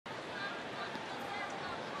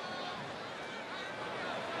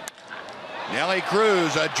Nelly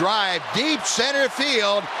Cruz, a drive deep center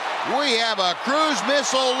field. We have a Cruz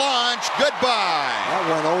missile launch. Goodbye. That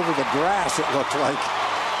went over the grass, it looked like.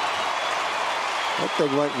 That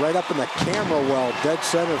thing went right up in the camera well, dead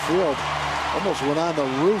center field. Almost went on the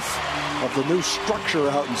roof of the new structure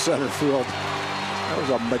out in center field. That was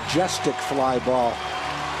a majestic fly ball.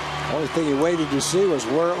 The only thing he waited to see was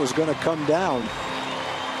where it was going to come down.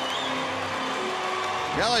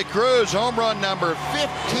 Nelly Cruz, home run number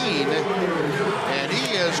 15, and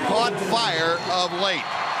he has caught fire of late.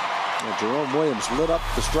 Well, Jerome Williams lit up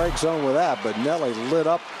the strike zone with that, but Nelly lit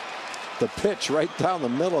up the pitch right down the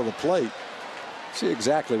middle of the plate. See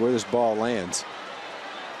exactly where this ball lands.